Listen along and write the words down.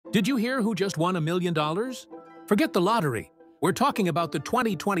Did you hear who just won $1 million? Forget the lottery. We're talking about the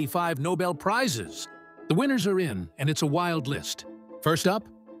 2025 Nobel Prizes. The winners are in, and it's a wild list. First up,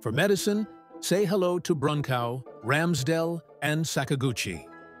 for medicine, say hello to Brunkow, Ramsdell, and Sakaguchi.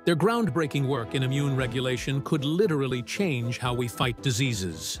 Their groundbreaking work in immune regulation could literally change how we fight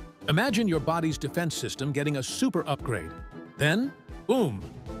diseases. Imagine your body's defense system getting a super upgrade. Then, boom!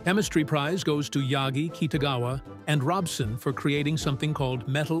 Chemistry prize goes to Yagi, Kitagawa, and Robson for creating something called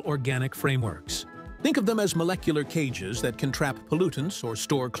metal organic frameworks. Think of them as molecular cages that can trap pollutants or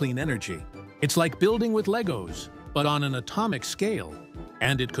store clean energy. It's like building with Legos, but on an atomic scale.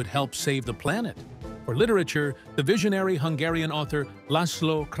 And it could help save the planet. For literature, the visionary Hungarian author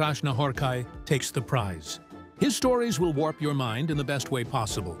Laszlo Krasznahorkai takes the prize. His stories will warp your mind in the best way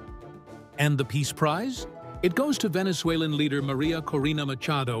possible. And the Peace Prize? It goes to Venezuelan leader Maria Corina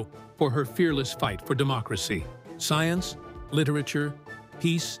Machado for her fearless fight for democracy. Science, literature,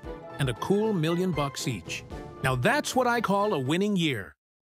 peace, and a cool $1 million each. Now that's what I call a winning year.